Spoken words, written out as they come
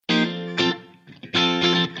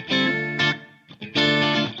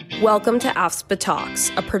Welcome to AFSPA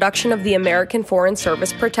Talks, a production of the American Foreign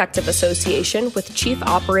Service Protective Association with Chief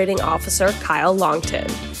Operating Officer Kyle Longton.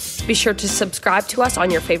 Be sure to subscribe to us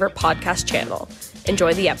on your favorite podcast channel.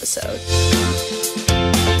 Enjoy the episode.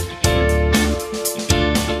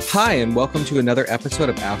 Hi, and welcome to another episode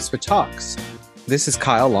of AFSPA Talks. This is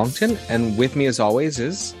Kyle Longton, and with me as always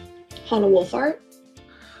is Hannah Wolfart.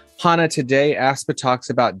 Hannah, today AFSPA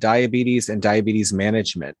talks about diabetes and diabetes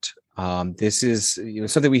management. This is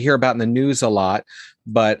something we hear about in the news a lot,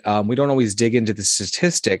 but we don't always dig into the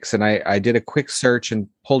statistics. And I did a quick search and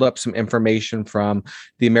pulled up some information from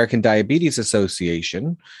the American Diabetes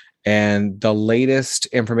Association. And the latest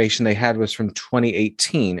information they had was from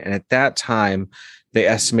 2018. And at that time, they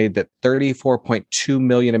estimated that 34.2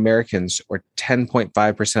 million Americans, or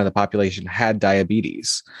 10.5% of the population, had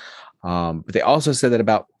diabetes. But they also said that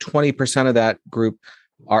about 20% of that group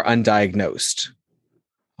are undiagnosed.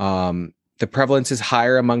 The prevalence is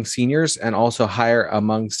higher among seniors and also higher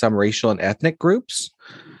among some racial and ethnic groups.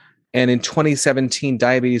 And in 2017,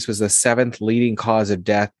 diabetes was the 7th leading cause of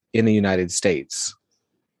death in the United States.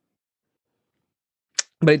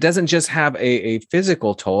 But it doesn't just have a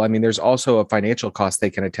physical toll. I mean, there's also a financial cost they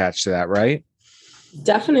can attach to that, right?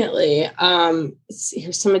 Definitely.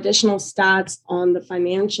 Here's some additional stats on the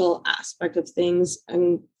financial aspect of things.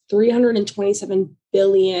 And $327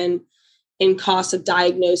 billion in cost of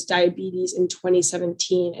diagnosed diabetes in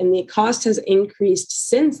 2017. And the cost has increased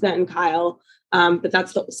since then, Kyle, but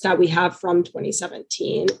that's the stat we have from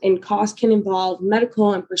 2017. And cost can involve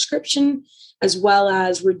medical and prescription, as well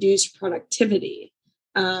as reduced productivity.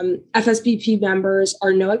 FSBP members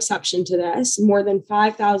are no exception to this. More than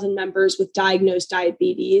 5,000 members with diagnosed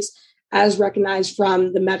diabetes, as recognized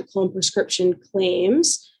from the medical and prescription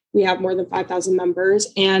claims. We have more than 5,000 members,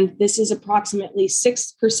 and this is approximately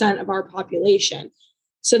 6% of our population.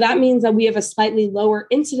 So that means that we have a slightly lower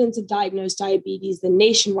incidence of diagnosed diabetes than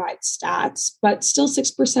nationwide stats, but still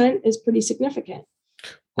 6% is pretty significant.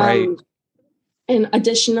 Right. And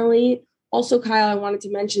additionally, also, Kyle, I wanted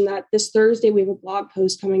to mention that this Thursday, we have a blog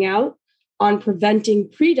post coming out on preventing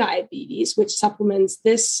prediabetes, which supplements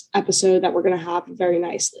this episode that we're going to have very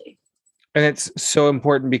nicely. And it's so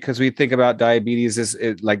important because we think about diabetes as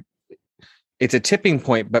it's a tipping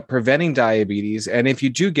point, but preventing diabetes, and if you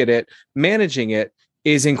do get it, managing it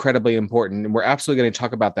is incredibly important. And we're absolutely going to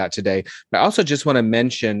talk about that today. But I also just want to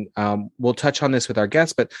mention, we'll touch on this with our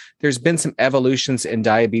guests, but there's been some evolutions in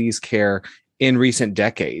diabetes care in recent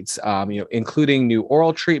decades, including new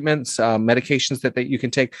oral treatments, medications that you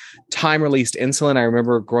can take, time-released insulin. I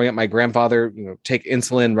remember growing up, my grandfather, take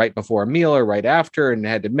insulin right before a meal or right after, and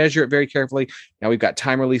had to measure it very carefully. Now we've got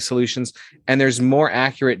time-release solutions, and there's more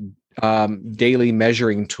accurate daily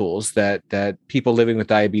measuring tools that people living with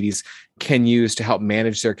diabetes can use to help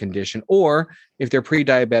manage their condition, or if they're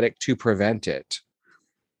pre-diabetic, to prevent it.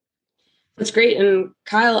 That's great. And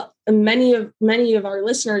Kyle, many of our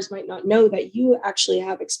listeners might not know that you actually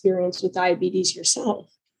have experience with diabetes yourself.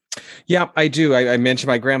 Yeah, I do. I mentioned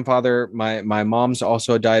my grandfather, my mom's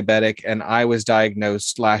also a diabetic, and I was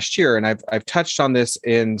diagnosed last year. And I've touched on this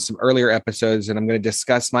in some earlier episodes, and I'm going to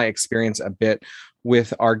discuss my experience a bit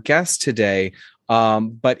with our guest today.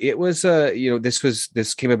 But it was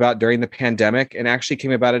this came about during the pandemic, and actually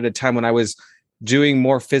came about at a time when I was doing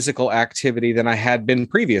more physical activity than I had been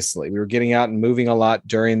previously. We were getting out and moving a lot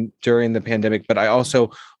during the pandemic, but I also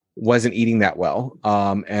wasn't eating that well.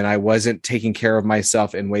 And I wasn't taking care of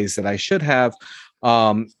myself in ways that I should have.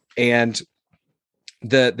 And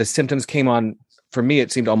the symptoms came on, for me,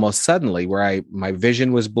 it seemed almost suddenly, where my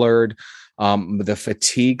vision was blurred. The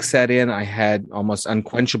fatigue set in. I had almost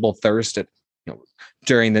unquenchable thirst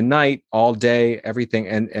during the night, all day, everything.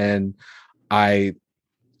 And I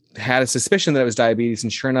had a suspicion that it was diabetes,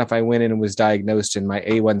 and sure enough, I went in and was diagnosed. In my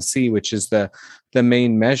A1C, which is the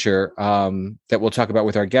main measure that we'll talk about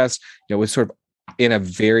with our guest, was sort of in a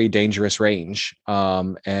very dangerous range.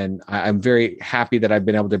 And I'm very happy that I've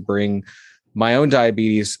been able to bring my own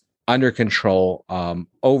diabetes under control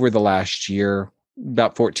over the last year,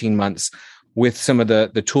 about 14 months, with some of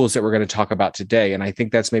the tools that we're going to talk about today. And I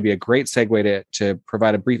think that's maybe a great segue to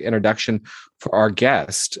provide a brief introduction for our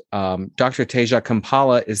guest. Dr. Teja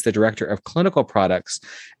Kampala is the Director of Clinical Products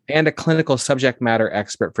and a clinical subject matter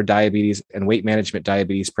expert for diabetes and weight management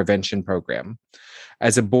diabetes prevention program.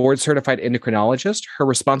 As a board-certified endocrinologist, her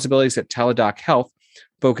responsibilities at Teladoc Health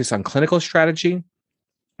focus on clinical strategy,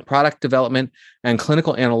 product development, and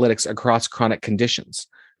clinical analytics across chronic conditions.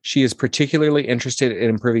 She is particularly interested in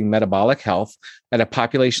improving metabolic health at a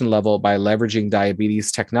population level by leveraging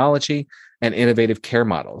diabetes technology and innovative care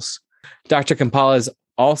models. Dr. Kampala is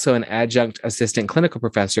also an adjunct assistant clinical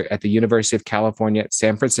professor at the University of California,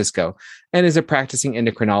 San Francisco, and is a practicing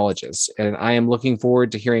endocrinologist. And I am looking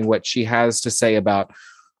forward to hearing what she has to say about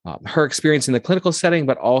her experience in the clinical setting,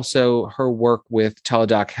 but also her work with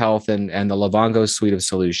Teladoc Health and the Livongo suite of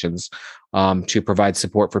solutions to provide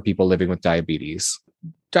support for people living with diabetes.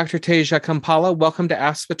 Dr. Teja Kampala, welcome to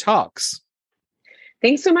ASPA Talks.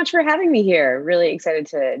 Thanks so much for having me here. Really excited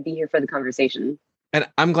to be here for the conversation. And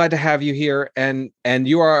I'm glad to have you here. And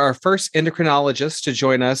you are our first endocrinologist to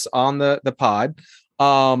join us on the pod.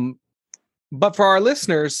 But for our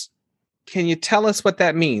listeners, can you tell us what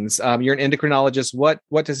that means? You're an endocrinologist.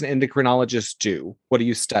 What does an endocrinologist do? What do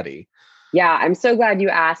you study? Yeah, I'm so glad you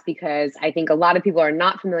asked, because I think a lot of people are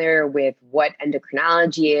not familiar with what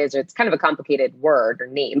endocrinology is, or it's kind of a complicated word or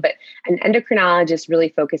name, but an endocrinologist really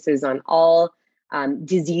focuses on all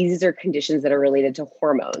diseases or conditions that are related to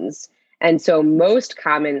hormones. And so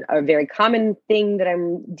a very common thing that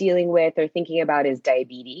I'm dealing with or thinking about is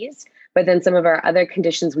diabetes. But then some of our other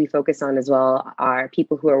conditions we focus on as well are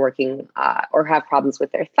people who are working or have problems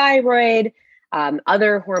with their thyroid.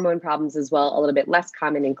 Other hormone problems as well, a little bit less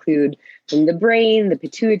common, include from the brain, the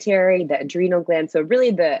pituitary, the adrenal gland. So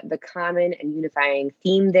really the common and unifying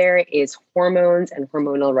theme there is hormones and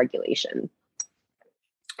hormonal regulation.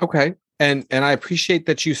 Okay. And I appreciate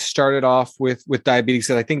that you started off with diabetes.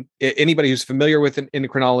 And I think anybody who's familiar with an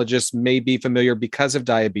endocrinologist may be familiar because of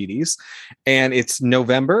diabetes. And it's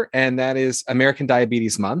November, and that is American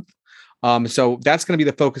Diabetes Month. So that's going to be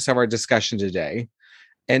the focus of our discussion today.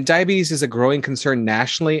 And diabetes is a growing concern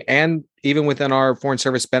nationally and even within our Foreign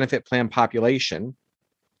Service Benefit Plan population.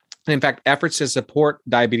 And in fact, efforts to support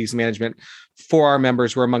diabetes management for our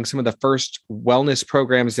members were among some of the first wellness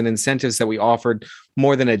programs and incentives that we offered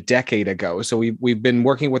more than a decade ago. So we've been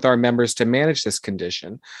working with our members to manage this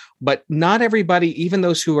condition. But not everybody, even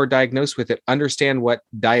those who are diagnosed with it, understand what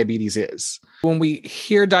diabetes is. When we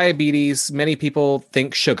hear diabetes, many people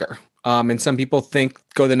think sugar. And some people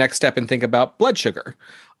go the next step and think about blood sugar.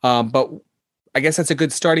 But I guess that's a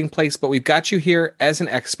good starting place, but we've got you here as an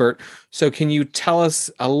expert. So can you tell us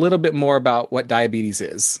a little bit more about what diabetes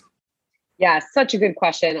is? Yeah, such a good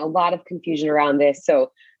question. A lot of confusion around this.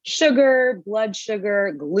 So sugar, blood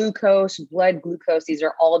sugar, glucose, blood glucose, these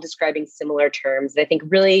are all describing similar terms. I think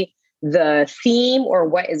really the theme or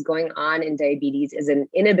what is going on in diabetes is an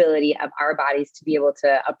inability of our bodies to be able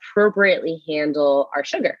to appropriately handle our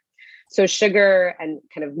sugar. So sugar, and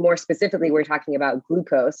kind of more specifically, we're talking about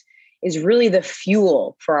glucose, is really the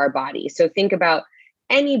fuel for our body. So think about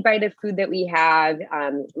any bite of food that we have,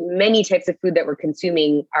 many types of food that we're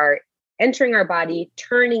consuming are entering our body,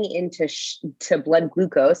 turning into to blood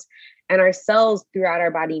glucose, and our cells throughout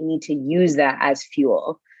our body need to use that as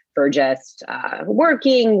fuel for just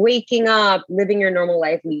working, waking up, living your normal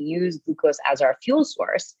life. We use glucose as our fuel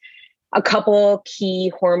source. A couple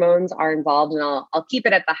key hormones are involved, and I'll keep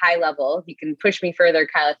it at the high level. You can push me further,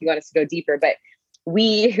 Kyle, if you want us to go deeper, but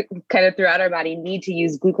we kind of throughout our body need to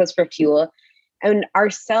use glucose for fuel, and our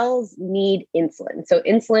cells need insulin. So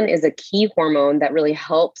insulin is a key hormone that really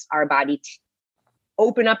helps our body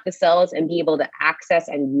open up the cells and be able to access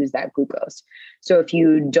and use that glucose. So if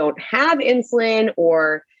you don't have insulin,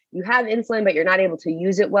 or you have insulin, but you're not able to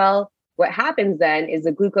use it well, what happens then is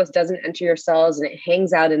the glucose doesn't enter your cells and it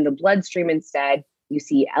hangs out in the bloodstream instead. You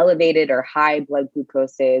see elevated or high blood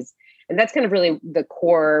glucoses. And that's kind of really the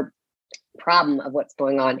core problem of what's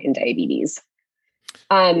going on in diabetes.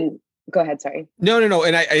 Go ahead. Sorry. No.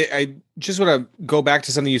 And I just want to go back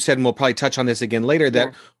to something you said, and we'll probably touch on this again later,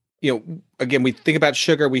 that, again, we think about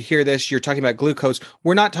sugar, we hear this, you're talking about glucose.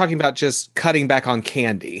 We're not talking about just cutting back on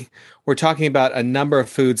candy. We're talking about a number of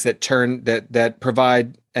foods that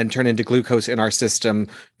provide and turn into glucose in our system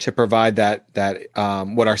to provide that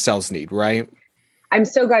what our cells need, right? I'm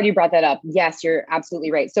so glad you brought that up. Yes, you're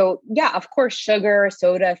absolutely right. So yeah, of course, sugar,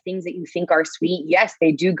 soda, things that you think are sweet, yes,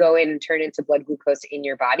 they do go in and turn into blood glucose in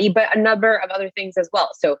your body, but a number of other things as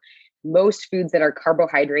well. So most foods that are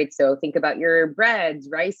carbohydrates, so think about your breads,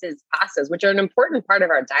 rices, pastas, which are an important part of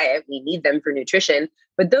our diet. We need them for nutrition,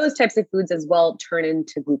 but those types of foods as well turn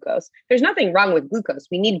into glucose. There's nothing wrong with glucose.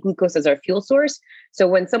 We need glucose as our fuel source. So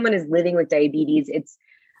when someone is living with diabetes,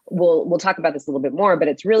 we'll talk about this a little bit more, but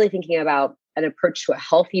it's really thinking about an approach to a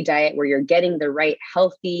healthy diet where you're getting the right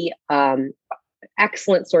healthy,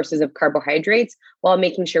 excellent sources of carbohydrates while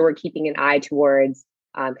making sure we're keeping an eye towards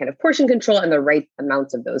kind of portion control and the right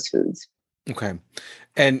amounts of those foods. Okay.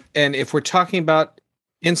 And if we're talking about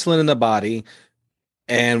insulin in the body,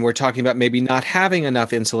 and we're talking about maybe not having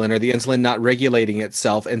enough insulin or the insulin not regulating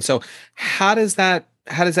itself, and so how does that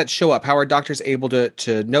that show up? How are doctors able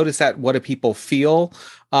to notice that? What do people feel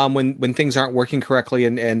when things aren't working correctly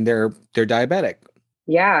and they're diabetic?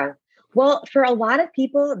 Yeah. Well, for a lot of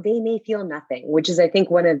people, they may feel nothing, which is, I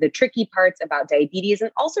think, one of the tricky parts about diabetes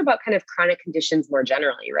and also about kind of chronic conditions more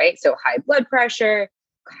generally, right? So high blood pressure,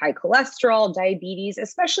 high cholesterol, diabetes,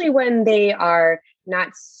 especially when they are not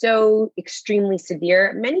so extremely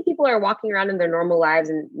severe. Many people are walking around in their normal lives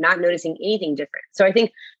and not noticing anything different. So I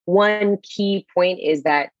think one key point is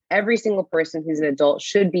that every single person who's an adult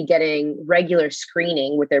should be getting regular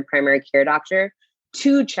screening with their primary care doctor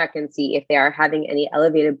to check and see if they are having any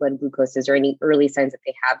elevated blood glucoses or any early signs that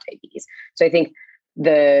they have diabetes. So I think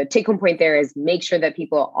the take home point there is make sure that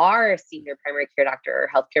people are seeing their primary care doctor or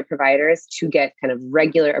healthcare providers to get kind of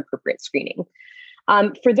regular appropriate screening.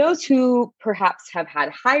 For those who perhaps have had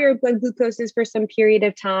higher blood glucoses for some period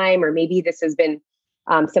of time, or maybe this has been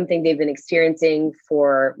something they've been experiencing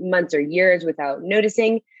for months or years without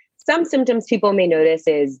noticing, some symptoms people may notice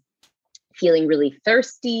is feeling really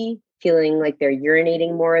thirsty, feeling like they're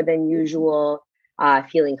urinating more than usual,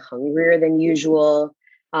 feeling hungrier than usual.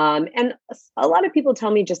 And a lot of people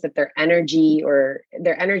tell me just that their energy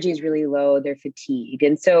is really low, they're fatigued.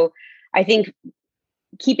 And so I think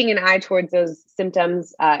keeping an eye towards those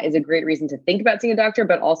symptoms is a great reason to think about seeing a doctor.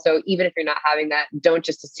 But also, even if you're not having that, don't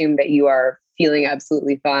just assume that you are feeling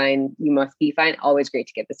absolutely fine. You must be fine. Always great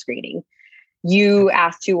to get the screening. You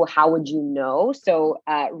asked too, well, how would you know? So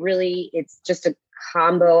really, it's just a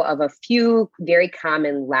combo of a few very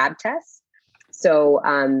common lab tests. So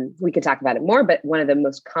we could talk about it more, but one of the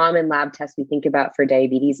most common lab tests we think about for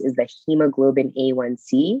diabetes is the hemoglobin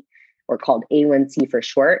A1C, or called A1C for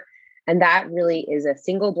short. And that really is a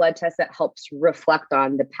single blood test that helps reflect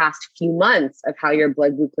on the past few months of how your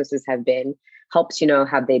blood glucoses have been, helps you know,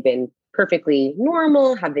 have they been perfectly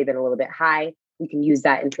normal? Have they been a little bit high? We can use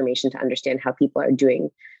that information to understand how people are doing,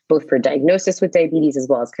 both for diagnosis with diabetes as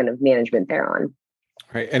well as kind of management thereon.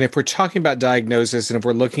 Right. And if we're talking about diagnosis and if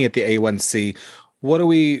we're looking at the A1C,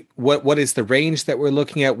 what is the range that we're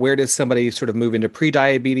looking at? Where does somebody sort of move into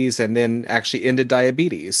pre-diabetes and then actually into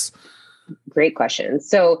diabetes? Great question.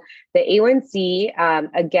 So the A1C,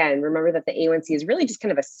 again, remember that the A1C is really just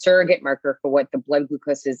kind of a surrogate marker for what the blood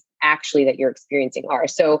glucoses actually that you're experiencing are.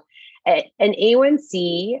 So an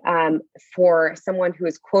A1C for someone who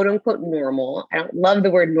is quote unquote normal, I don't love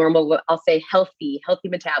the word normal, but I'll say healthy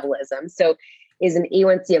metabolism. So is an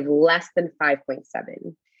A1C of less than 5.7.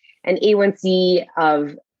 An A1C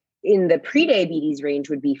of in the prediabetes range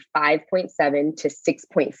would be 5.7 to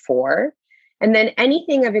 6.4. And then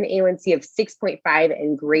anything of an A1C of 6.5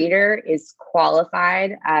 and greater is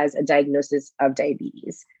qualified as a diagnosis of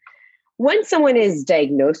diabetes. When someone is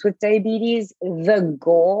diagnosed with diabetes, the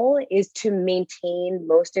goal is to maintain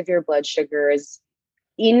most of your blood sugars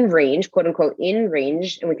in range, quote unquote, in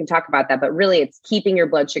range. And we can talk about that, but really it's keeping your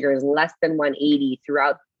blood sugars less than 180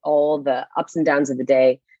 throughout all the ups and downs of the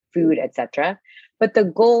day, food, etc. But the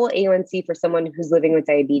goal A1C for someone who's living with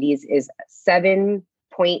diabetes is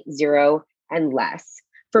 7.0 and less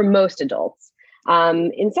for most adults.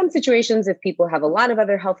 In some situations, if people have a lot of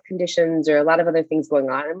other health conditions or a lot of other things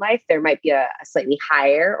going on in life, there might be a slightly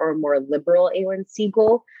higher or more liberal A1C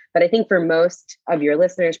goal. But I think for most of your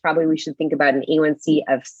listeners, probably we should think about an A1C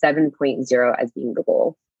of 7.0 as being the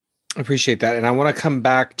goal. I appreciate that. And I want to come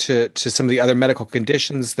back to some of the other medical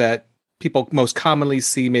conditions that people most commonly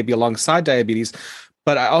see maybe alongside diabetes.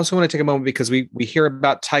 But I also want to take a moment because we hear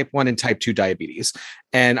about type 1 and type 2 diabetes.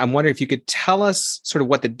 And I'm wondering if you could tell us sort of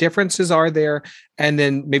what the differences are there, and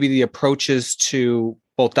then maybe the approaches to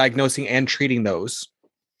both diagnosing and treating those.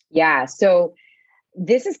 Yeah. So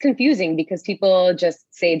this is confusing because people just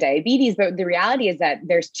say diabetes, but the reality is that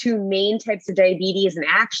there's two main types of diabetes. And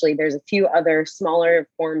actually there's a few other smaller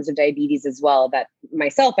forms of diabetes as well that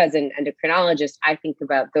myself as an endocrinologist, I think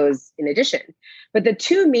about those in addition. But the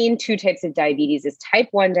two types of diabetes is type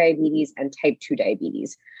 1 diabetes and type 2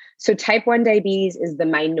 diabetes. So type 1 diabetes is the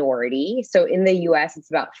minority. So in the US, it's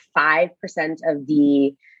about 5% of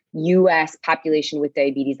the US population with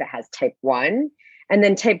diabetes that has type 1. And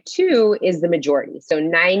then type 2 is the majority. So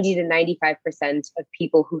 90 to 95% of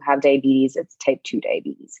people who have diabetes, it's type 2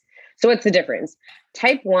 diabetes. So what's the difference?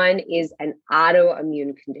 Type 1 is an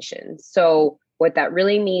autoimmune condition. So what that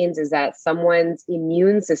really means is that someone's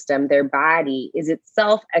immune system, their body, is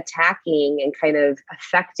itself attacking and kind of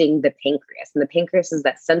affecting the pancreas. And the pancreas is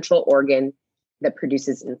that central organ that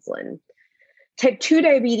produces insulin. Type 2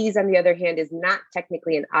 diabetes, on the other hand, is not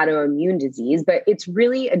technically an autoimmune disease, but it's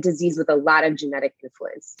really a disease with a lot of genetic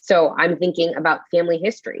influence. So I'm thinking about family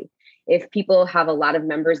history. If people have a lot of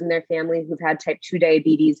members in their family who've had type 2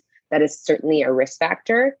 diabetes, that is certainly a risk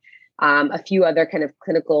factor. A few other kind of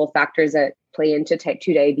clinical factors that play into type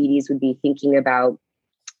 2 diabetes would be thinking about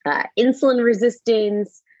insulin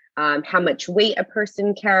resistance, how much weight a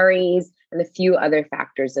person carries, and a few other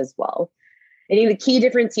factors as well. I think the key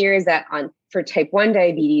difference here is that for type 1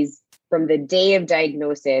 diabetes, from the day of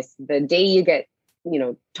diagnosis, the day you get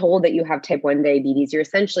told that you have type 1 diabetes, you're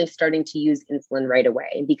essentially starting to use insulin right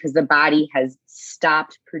away because the body has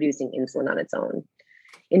stopped producing insulin on its own.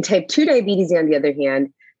 In type 2 diabetes, on the other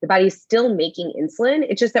hand, the body is still making insulin.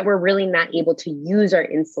 It's just that we're really not able to use our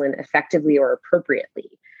insulin effectively or appropriately.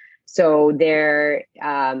 So there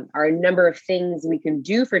are a number of things we can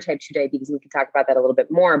do for type 2 diabetes. And we can talk about that a little bit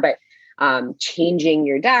more, but changing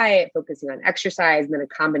your diet, focusing on exercise, and then a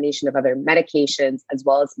combination of other medications as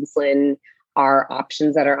well as insulin are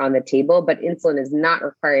options that are on the table. But insulin is not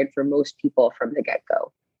required for most people from the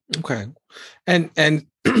get-go. Okay. And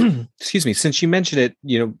excuse me, since you mentioned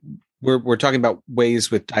it, we're talking about ways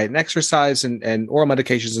with diet and exercise and oral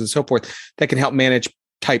medications and so forth that can help manage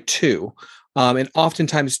type 2. And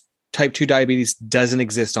oftentimes type 2 diabetes doesn't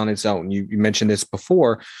exist on its own. You mentioned this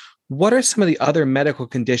before. What are some of the other medical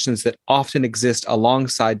conditions that often exist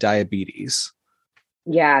alongside diabetes?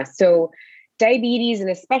 Yeah. So diabetes, and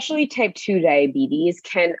especially type 2 diabetes,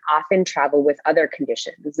 can often travel with other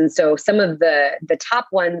conditions. And so some of the top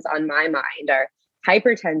ones on my mind are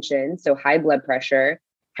hypertension, so high blood pressure,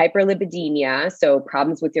 hyperlipidemia, so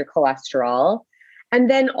problems with your cholesterol, and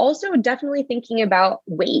then also definitely thinking about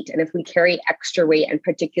weight and if we carry extra weight, and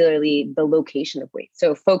particularly the location of weight.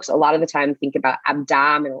 So folks a lot of the time think about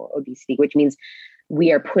abdominal obesity, which means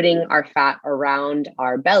we are putting our fat around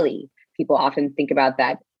our belly. People often think about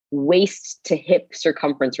that waist to hip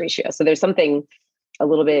circumference ratio. So there's something a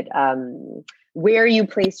little bit where you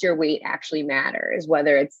place your weight actually matters,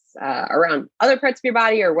 whether it's around other parts of your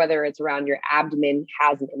body or whether it's around your abdomen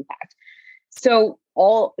has an impact. So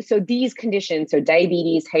these conditions, so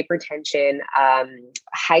diabetes, hypertension,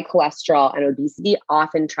 high cholesterol, and obesity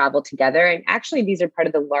often travel together. And actually, these are part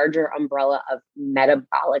of the larger umbrella of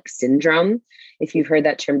metabolic syndrome, if you've heard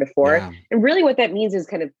that term before. Yeah. And really what that means is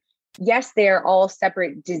kind of, yes, they are all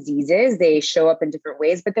separate diseases. They show up in different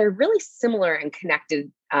ways, but they're really similar and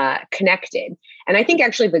connected. And I think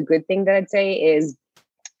actually the good thing that I'd say is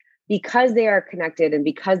because they are connected and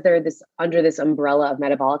because they're under this umbrella of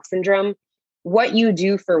metabolic syndrome, what you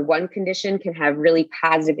do for one condition can have really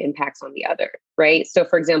positive impacts on the other, right? So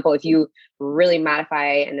for example, if you really modify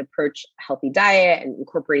and approach a healthy diet and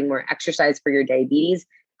incorporating more exercise for your diabetes,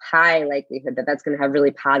 high likelihood that that's going to have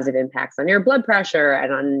really positive impacts on your blood pressure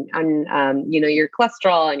and on your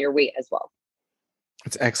cholesterol and your weight as well.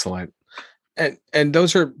 That's excellent. And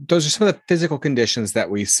those are some of the physical conditions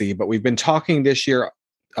that we see, but we've been talking this year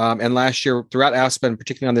and last year throughout Aspen,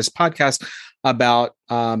 particularly on this podcast, about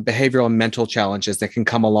behavioral and mental challenges that can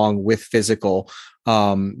come along with physical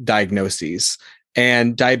diagnoses.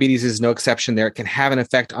 And diabetes is no exception there. It can have an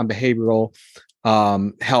effect on behavioral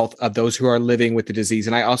health of those who are living with the disease.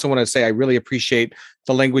 And I also want to say, I really appreciate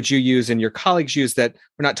the language you use and your colleagues use, that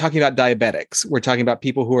we're not talking about diabetics. We're talking about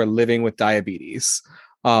people who are living with diabetes.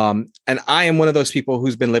 And I am one of those people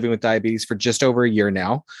who's been living with diabetes for just over a year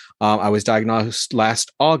now. I was diagnosed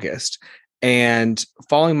last August, and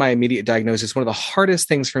following my immediate diagnosis, one of the hardest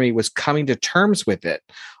things for me was coming to terms with it.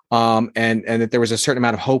 And that there was a certain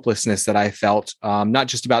amount of hopelessness that I felt, not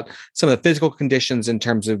just about some of the physical conditions in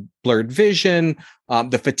terms of blurred vision,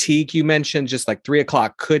 the fatigue you mentioned, just like 3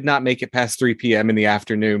 o'clock, could not make it past 3 p.m. in the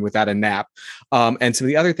afternoon without a nap, and some of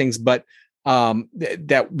the other things, but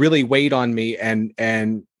that really weighed on me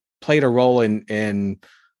and played a role in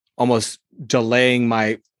almost delaying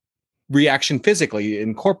my reaction physically,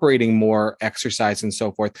 incorporating more exercise and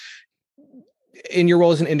so forth. In your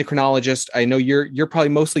role as an endocrinologist, I know you're probably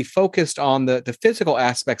mostly focused on the physical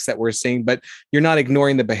aspects that we're seeing, but you're not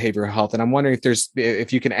ignoring the behavioral health. And I'm wondering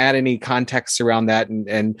if you can add any context around that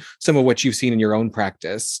and some of what you've seen in your own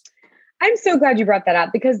practice. I'm so glad you brought that up,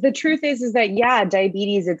 because the truth is that, yeah,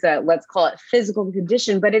 diabetes, it's a, let's call it physical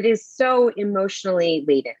condition, but it is so emotionally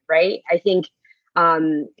laden, right? I think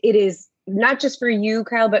it is not just for you,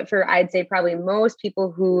 Kyle, but for, I'd say probably most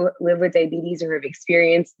people who live with diabetes or have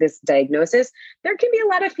experienced this diagnosis, there can be a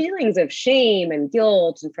lot of feelings of shame and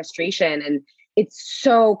guilt and frustration, and it's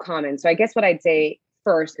so common. So I guess what I'd say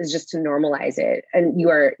first is just to normalize it. And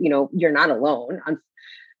you're not alone.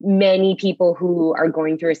 Many people who are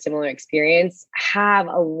going through a similar experience have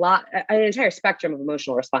an entire spectrum of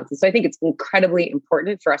emotional responses. So I think it's incredibly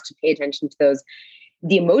important for us to pay attention to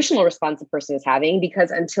the emotional response a person is having, because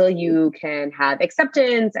until you can have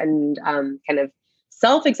acceptance and kind of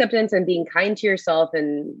self-acceptance and being kind to yourself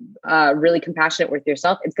and really compassionate with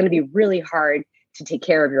yourself, it's going to be really hard to take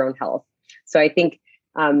care of your own health. So I think,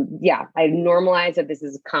 I normalize that this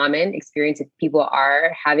is a common experience if people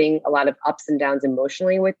are having a lot of ups and downs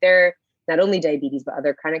emotionally with their, not only diabetes, but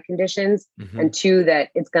other chronic conditions. Mm-hmm. And two, that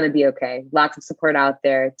it's going to be okay. Lots of support out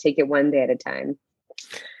there. Take it one day at a time.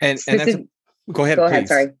 And that's go ahead. Go please. ahead.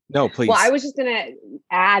 Sorry. No, please. Well, I was just going to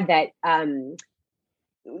add that,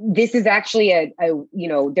 this is actually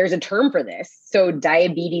there's a term for this. So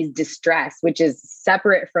diabetes distress, which is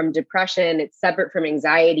separate from depression, it's separate from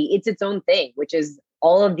anxiety. It's its own thing, which is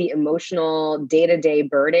all of the emotional day-to-day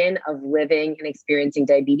burden of living and experiencing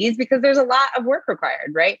diabetes, because there's a lot of work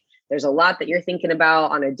required, right? There's a lot that you're thinking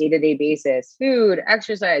about on a day-to-day basis: food,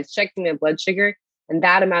 exercise, checking the blood sugar. And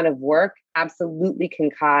that amount of work absolutely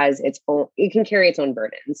can cause it can carry its own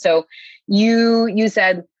burden. So you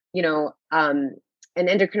said, an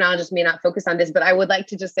endocrinologist may not focus on this, but I would like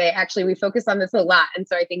to just say, actually, we focus on this a lot. And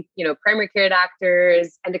so I think, primary care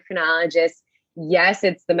doctors, endocrinologists, yes,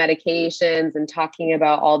 it's the medications and talking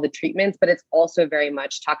about all the treatments, but it's also very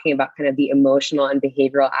much talking about kind of the emotional and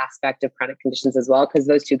behavioral aspect of chronic conditions as well, because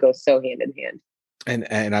those two go so hand in hand.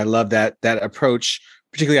 And I love that approach.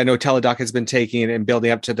 Particularly, I know Teladoc has been taking and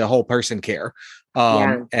building up to the whole person care.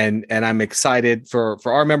 And I'm excited for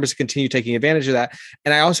our members to continue taking advantage of that.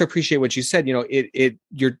 And I also appreciate what you said. There's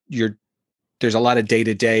a lot of day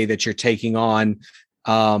to day that you're taking on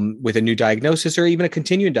with a new diagnosis or even a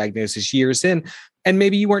continuing diagnosis years in, and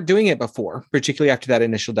maybe you weren't doing it before, particularly after that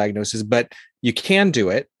initial diagnosis, but you can do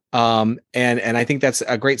it. And I think that's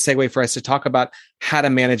a great segue for us to talk about how to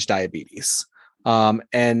manage diabetes.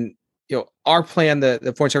 Our plan,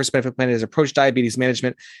 the Foreign Service Benefit Plan, has approached diabetes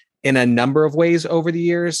management in a number of ways over the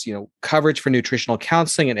years. Coverage for nutritional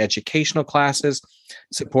counseling and educational classes,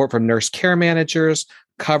 support from nurse care managers,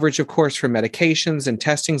 coverage, of course, for medications and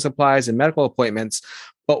testing supplies and medical appointments.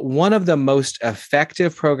 But one of the most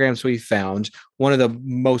effective programs we found, one of the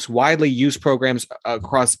most widely used programs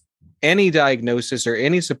across any diagnosis or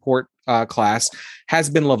any support class, has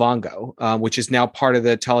been Livongo, which is now part of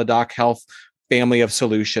the Teladoc Health family of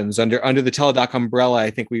solutions under the Teladoc umbrella.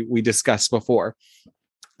 I think we discussed before.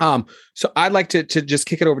 So I'd like to just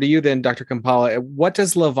kick it over to you then, Dr. Kampala. What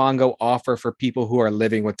does Livongo offer for people who are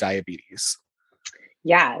living with diabetes?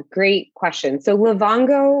 Yeah, great question. So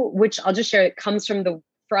Livongo, which I'll just share, it comes from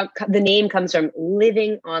the name comes from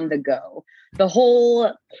living on the go. The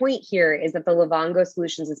whole point here is that the Livongo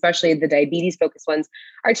solutions, especially the diabetes focused ones,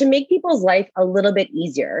 are to make people's life a little bit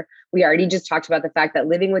easier. We already just talked about the fact that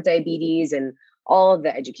living with diabetes and all of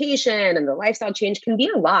the education and the lifestyle change can be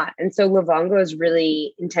a lot. And so Livongo is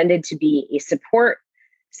really intended to be a support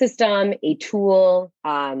system, a tool,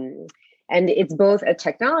 and it's both a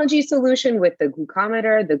technology solution with the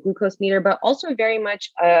glucometer, the glucose meter, but also very much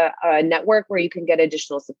a network where you can get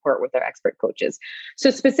additional support with our expert coaches. So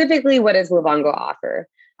specifically, what does Livongo offer?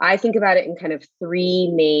 I think about it in kind of three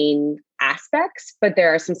main aspects, but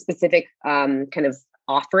there are some specific kind of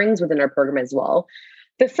offerings within our program as well.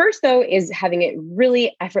 The first, though, is having it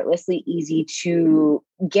really effortlessly easy to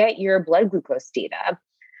get your blood glucose data.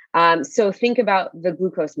 So think about the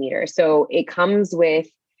glucose meter. So it comes with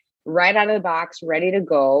right out of the box, ready to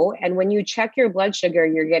go. And when you check your blood sugar,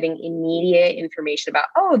 you're getting immediate information about,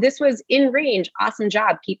 oh, this was in range. Awesome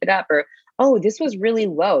job. Keep it up. Or, oh, this was really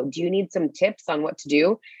low. Do you need some tips on what to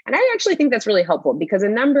do? And I actually think that's really helpful because a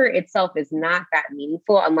number itself is not that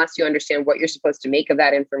meaningful unless you understand what you're supposed to make of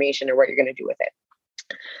that information or what you're going to do with it.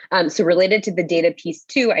 So related to the data piece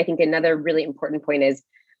too, I think another really important point is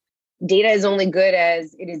data is only good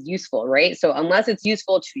as it is useful, right? So unless it's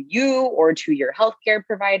useful to you or to your healthcare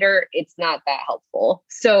provider, it's not that helpful.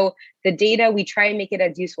 So the data, we try and make it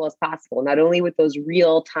as useful as possible, not only with those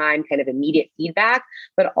real-time kind of immediate feedback,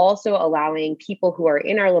 but also allowing people who are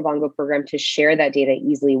in our Livongo program to share that data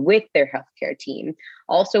easily with their healthcare team,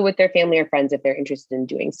 also with their family or friends if they're interested in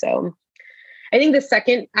doing so. I think the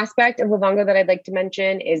second aspect of Livongo that I'd like to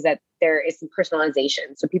mention is that there is some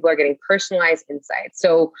personalization. So people are getting personalized insights.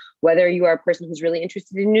 So whether you are a person who's really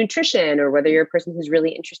interested in nutrition or whether you're a person who's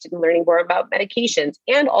really interested in learning more about medications,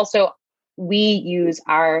 and also we use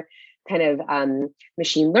our kind of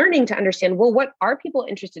machine learning to understand, well, what are people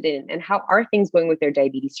interested in and how are things going with their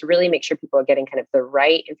diabetes to really make sure people are getting kind of the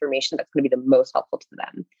right information that's going to be the most helpful to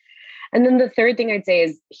them. And then the third thing I'd say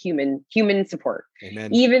is human support.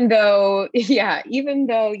 Amen. Even though,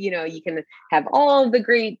 you know, you can have all of the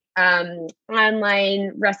great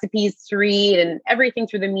online recipes to read and everything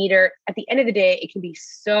through the meter, at the end of the day, it can be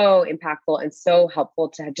so impactful and so helpful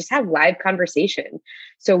to just have live conversation.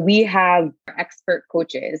 So we have expert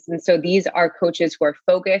coaches. And so these are coaches who are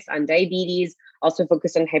focused on diabetes, also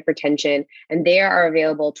focused on hypertension, and they are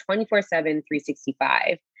available 24/7,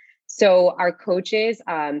 365. So our coaches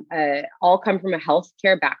all come from a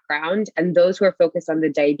healthcare background, and those who are focused on the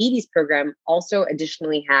diabetes program also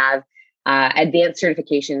additionally have advanced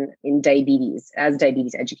certification in diabetes as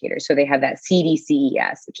diabetes educators. So they have that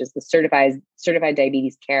CDCES, which is the Certified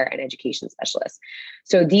Diabetes Care and Education Specialist.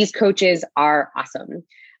 So these coaches are awesome.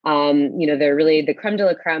 They're really the creme de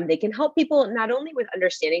la creme. They can help people not only with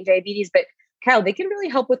understanding diabetes, but Kyle, they can really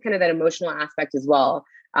help with kind of that emotional aspect as well.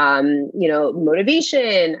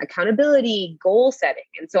 Motivation, accountability, goal setting.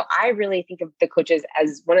 And so I really think of the coaches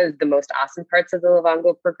as one of the most awesome parts of the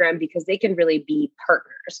Livongo program, because they can really be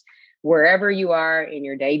partners. Wherever you are in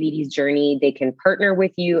your diabetes journey, they can partner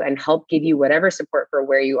with you and help give you whatever support for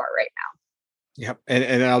where you are right now. Yep.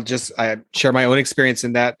 And I share my own experience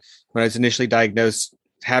in that. When I was initially diagnosed,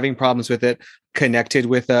 having problems with it, connected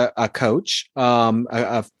with a coach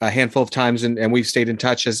a handful of times, and we've stayed in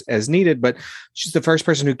touch as needed, but she's the first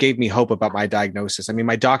person who gave me hope about my diagnosis. I mean,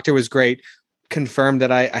 my doctor was great, confirmed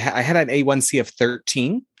that I had an A1C of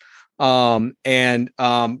 13. I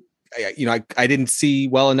didn't see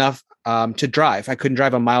well enough to drive. I couldn't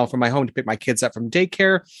drive a mile from my home to pick my kids up from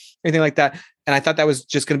daycare, anything like that. And I thought that was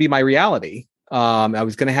just going to be my reality. I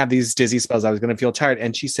was going to have these dizzy spells. I was going to feel tired.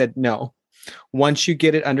 And she said, no, once you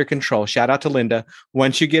get it under control, shout out to Linda.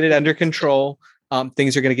 Once you get it under control,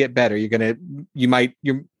 things are going to get better. You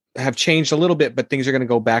have changed a little bit, but things are going to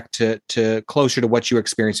go back to closer to what you were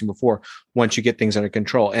experiencing before once you get things under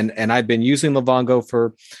control. And I've been using Livongo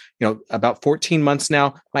for, about 14 months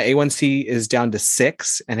now. My A1C is down to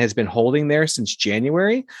 6 and has been holding there since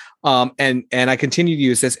January. And I continue to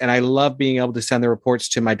use this, and I love being able to send the reports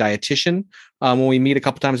to my dietitian when we meet a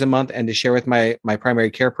couple times a month, and to share with my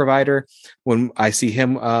primary care provider when I see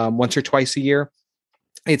him once or twice a year.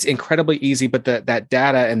 It's incredibly easy, but that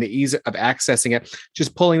data and the ease of accessing it,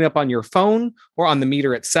 just pulling it up on your phone or on the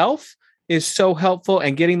meter itself, is so helpful.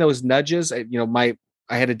 And getting those nudges, I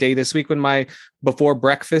had a day this week when my before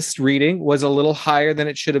breakfast reading was a little higher than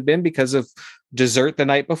it should have been because of dessert the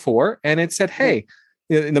night before. And it said, hey,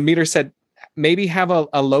 and the meter said, maybe have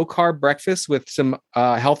a low carb breakfast with some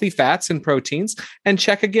healthy fats and proteins, and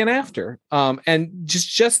check again after. And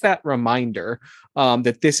just that reminder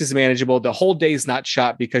that this is manageable. The whole day's not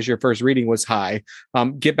shot because your first reading was high.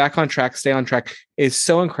 Get back on track, stay on track is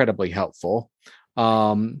so incredibly helpful.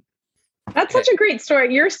 That's such a great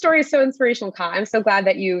story. Your story is so inspirational, Kyle. I'm so glad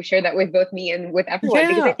that you shared that with both me and with everyone,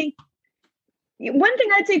 because I think one thing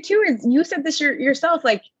I'd say too is you said this yourself,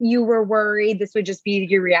 like you were worried this would just be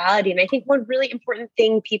your reality. And I think one really important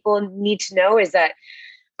thing people need to know is that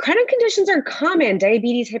chronic conditions are common,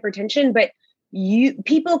 diabetes, hypertension, but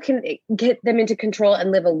people can get them into control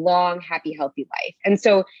and live a long, happy, healthy life. And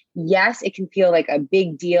so, yes, it can feel like a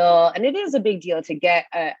big deal. And it is a big deal to get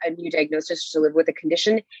a new diagnosis, to live with a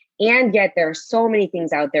condition. And yet there are so many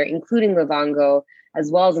things out there, including Livongo, as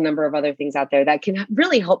well as a number of other things out there that can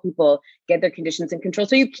really help people get their conditions in control,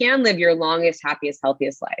 so you can live your longest, happiest,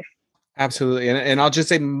 healthiest life. Absolutely. And I'll just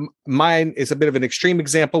say mine is a bit of an extreme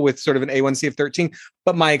example with sort of an A1C of 13,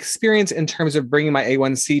 but my experience in terms of bringing my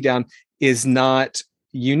A1C down is not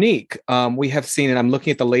unique. We have seen, and I'm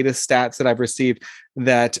looking at the latest stats that I've received,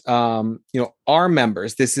 that, our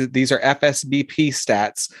members, these are FSBP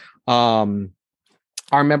stats.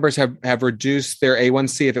 Our members have reduced their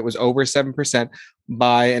A1C, if it was over 7%,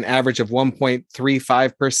 by an average of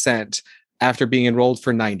 1.35% after being enrolled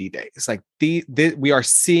for 90 days. Like we are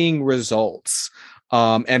seeing results,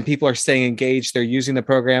 and people are staying engaged. They're using the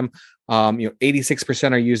program.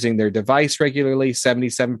 86% are using their device regularly.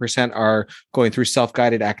 77% are going through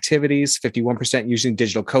self-guided activities. 51% using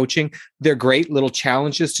digital coaching. They're great little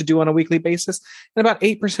challenges to do on a weekly basis. And about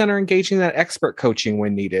 8% are engaging that expert coaching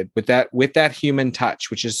when needed, with that human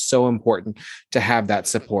touch, which is so important to have that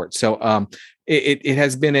support. So it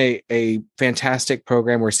has been a fantastic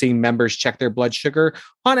program. We're seeing members check their blood sugar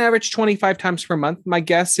on average 25 times per month. My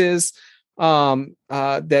guess is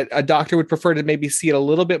that a doctor would prefer to maybe see it a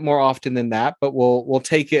little bit more often than that, but we'll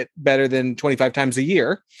take it better than 25 times a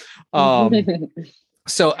year.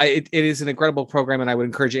 So it is an incredible program, and I would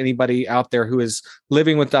encourage anybody out there who is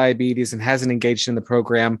living with diabetes and hasn't engaged in the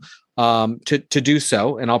program to do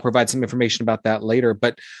so. And I'll provide some information about that later.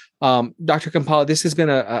 But Dr. Kampala, this has been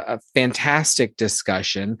a fantastic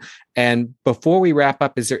discussion. And before we wrap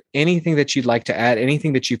up, is there anything that you'd like to add?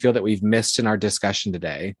 Anything that you feel that we've missed in our discussion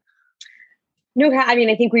today? No, I mean,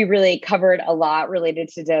 I think we really covered a lot related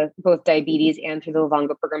to both diabetes and through the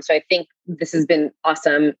Livongo program. So I think this has been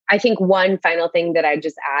awesome. I think one final thing that I'd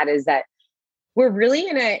just add is that we're really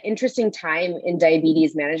in an interesting time in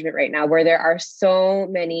diabetes management right now, where there are so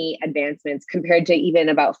many advancements compared to even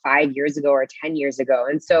about 5 years ago or 10 years ago.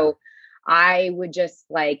 And so I would just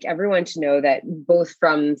like everyone to know that both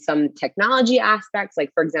from some technology aspects,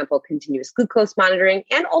 like for example, continuous glucose monitoring,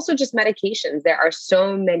 and also just medications, there are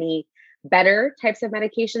so many better types of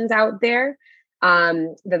medications out there.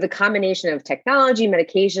 The combination of technology,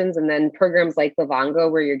 medications, and then programs like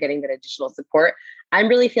Livongo, where you're getting that additional support, I'm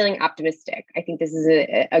really feeling optimistic. I think this is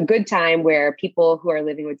a good time where people who are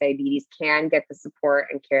living with diabetes can get the support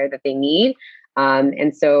and care that they need.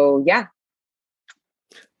 And so, yeah.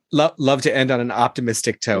 Love to end on an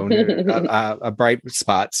optimistic tone, a bright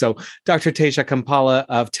spot. So Dr. Teja Kampala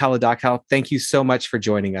of Teladoc Health, thank you so much for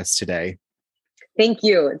joining us today. Thank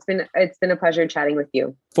you. It's been a pleasure chatting with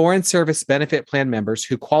you. Foreign Service Benefit Plan members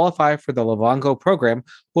who qualify for the Livongo program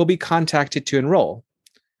will be contacted to enroll.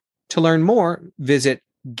 To learn more, visit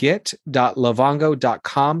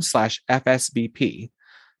get.livongo.com/FSBP.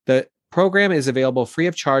 The program is available free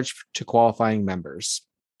of charge to qualifying members.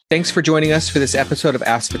 Thanks for joining us for this episode of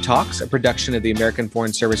ASPA Talks, a production of the American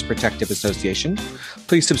Foreign Service Protective Association.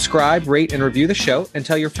 Please subscribe, rate, and review the show and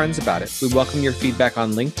tell your friends about it. We welcome your feedback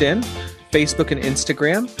on LinkedIn, Facebook, and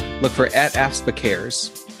Instagram. Look for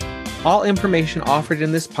 @ASPACares. All information offered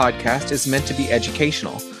in this podcast is meant to be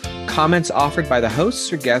educational. Comments offered by the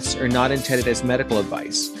hosts or guests are not intended as medical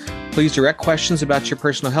advice. Please direct questions about your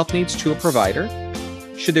personal health needs to a provider.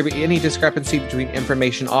 Should there be any discrepancy between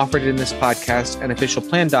information offered in this podcast and official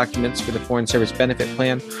plan documents for the Foreign Service Benefit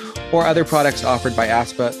Plan or other products offered by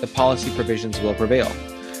ASPA, the policy provisions will prevail.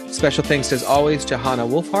 Special thanks as always to Hannah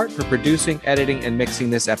Wolfhart for producing, editing, and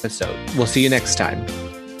mixing this episode. We'll see you next time.